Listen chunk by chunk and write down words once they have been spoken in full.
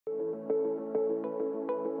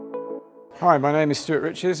Hi, my name is Stuart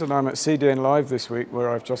Riches and I'm at CDN Live this week, where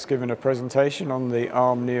I've just given a presentation on the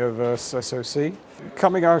Arm Neoverse SoC.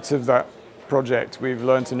 Coming out of that project, we've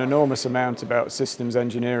learnt an enormous amount about systems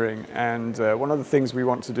engineering, and one of the things we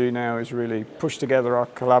want to do now is really push together our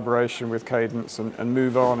collaboration with Cadence and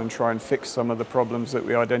move on and try and fix some of the problems that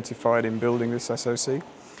we identified in building this SoC.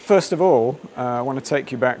 First of all, I want to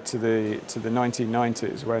take you back to the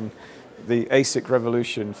 1990s when the ASIC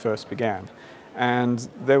revolution first began, and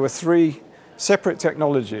there were three separate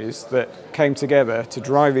technologies that came together to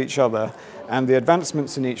drive each other, and the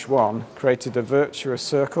advancements in each one created a virtuous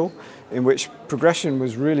circle in which progression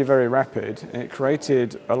was really very rapid. It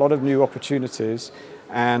created a lot of new opportunities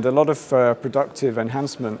and a lot of productive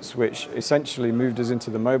enhancements, which essentially moved us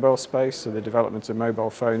into the mobile space. So the development of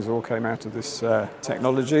mobile phones all came out of this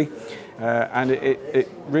technology, and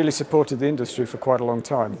it really supported the industry for quite a long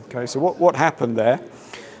time. Okay, so what happened there?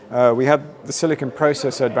 We had the silicon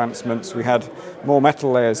process advancements, we had more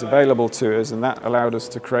metal layers available to us, and that allowed us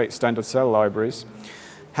to create standard cell libraries.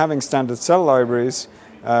 Having standard cell libraries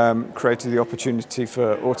created the opportunity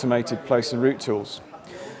for automated place and route tools.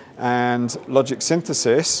 And logic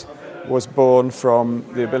synthesis was born from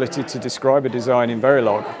the ability to describe a design in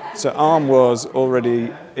Verilog. So Arm was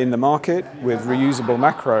already in the market with reusable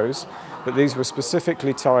macros, but these were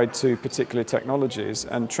specifically tied to particular technologies,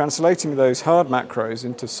 and translating those hard macros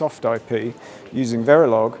into soft IP using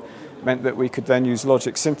Verilog meant that we could then use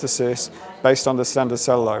logic synthesis based on the standard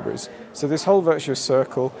cell libraries. So this whole virtuous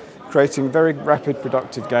circle, creating very rapid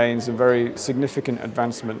productive gains and very significant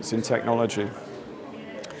advancements in technology.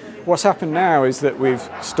 What's happened now is that we've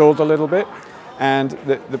stalled a little bit, and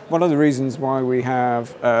one of the reasons why we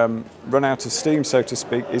have run out of steam, so to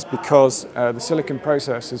speak, is because the silicon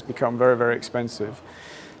process has become very, very expensive.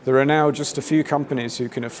 There are now just a few companies who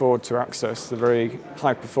can afford to access the very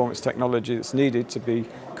high performance technology that's needed to be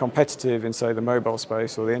competitive in, say, the mobile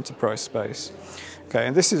space or the enterprise space. Okay,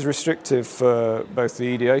 and this is restrictive for both the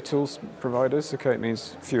EDA tools providers. Okay, it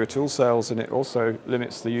means fewer tool sales, and it also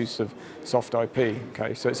limits the use of soft IP.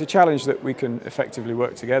 Okay, so it's a challenge that we can effectively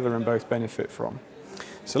work together and both benefit from.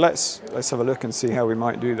 So let's have a look and see how we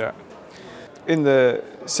might do that. In the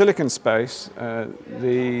silicon space,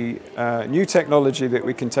 the new technology that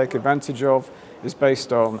we can take advantage of is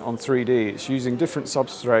based on 3D. It's using different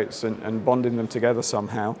substrates and bonding them together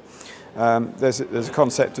somehow. There's a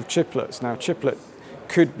concept of chiplets. Now, chiplet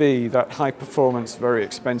could be that high performance, very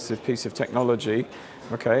expensive piece of technology.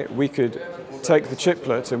 Okay, we could take the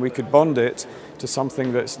chiplet and we could bond it to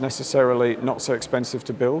something that's necessarily not so expensive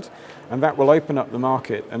to build, and that will open up the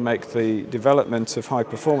market and make the development of high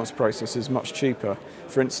performance processors much cheaper.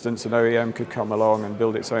 For instance, an OEM could come along and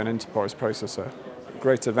build its own enterprise processor.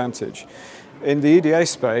 Great advantage. In the EDA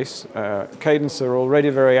space, Cadence are already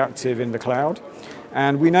very active in the cloud,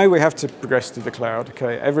 and we know we have to progress to the cloud.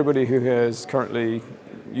 Okay, everybody who is currently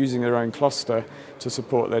using their own cluster to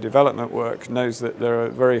support their development work knows that there are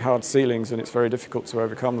very hard ceilings and it's very difficult to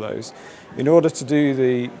overcome those. In order to do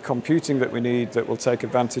the computing that we need that will take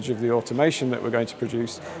advantage of the automation that we're going to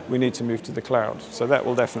produce, we need to move to the cloud. So that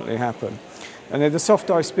will definitely happen. And in the soft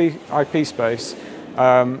IP space,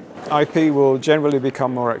 IP will generally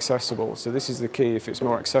become more accessible. So this is the key. If it's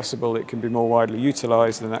more accessible, it can be more widely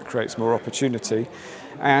utilized, and that creates more opportunity.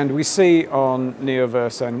 And we see on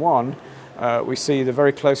Neoverse N1, we see the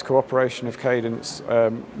very close cooperation of Cadence,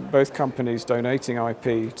 both companies donating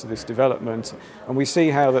IP to this development, and we see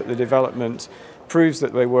how that the development proves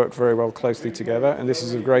that they work very well closely together, and this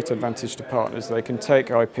is a great advantage to partners. They can take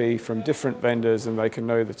IP from different vendors and they can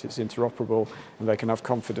know that it's interoperable, and they can have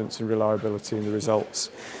confidence and reliability in the results.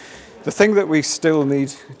 The thing that we still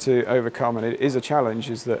need to overcome, and it is a challenge,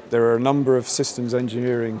 is that there are a number of systems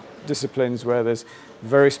engineering disciplines where there's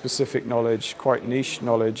very specific knowledge, quite niche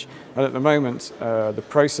knowledge, and at the moment the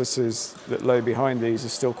processes that lay behind these are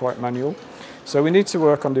still quite manual. So we need to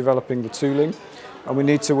work on developing the tooling, and we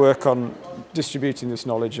need to work on distributing this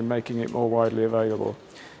knowledge and making it more widely available.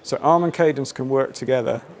 So Arm and Cadence can work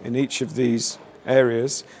together in each of these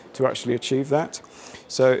areas to actually achieve that.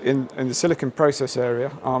 So in the silicon process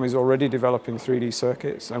area, Arm is already developing 3D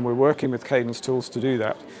circuits, and we're working with Cadence tools to do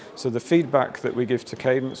that. So the feedback that we give to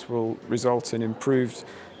Cadence will result in improved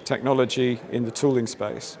technology in the tooling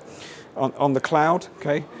space. On the cloud,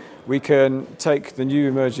 okay, we can take the new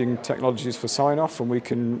emerging technologies for sign-off, and we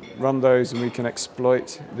can run those and we can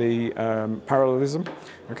exploit the parallelism.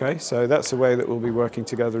 Okay, so that's a way that we'll be working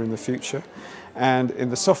together in the future. And in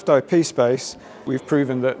the soft IP space, we've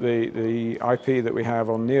proven that the IP that we have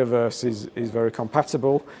on Neoverse is very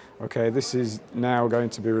compatible Okay, this is now going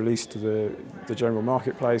to be released to the general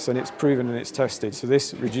marketplace, and it's proven and it's tested. So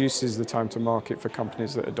this reduces the time to market for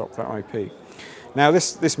companies that adopt that IP. Now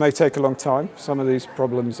this may take a long time. Some of these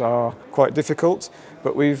problems are quite difficult,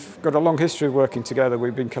 but we've got a long history of working together.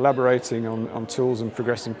 We've been collaborating on tools and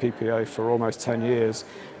progressing PPA for almost 10 years.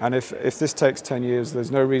 And if this takes 10 years,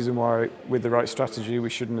 there's no reason why, with the right strategy,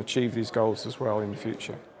 we shouldn't achieve these goals as well in the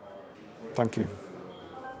future. Thank you.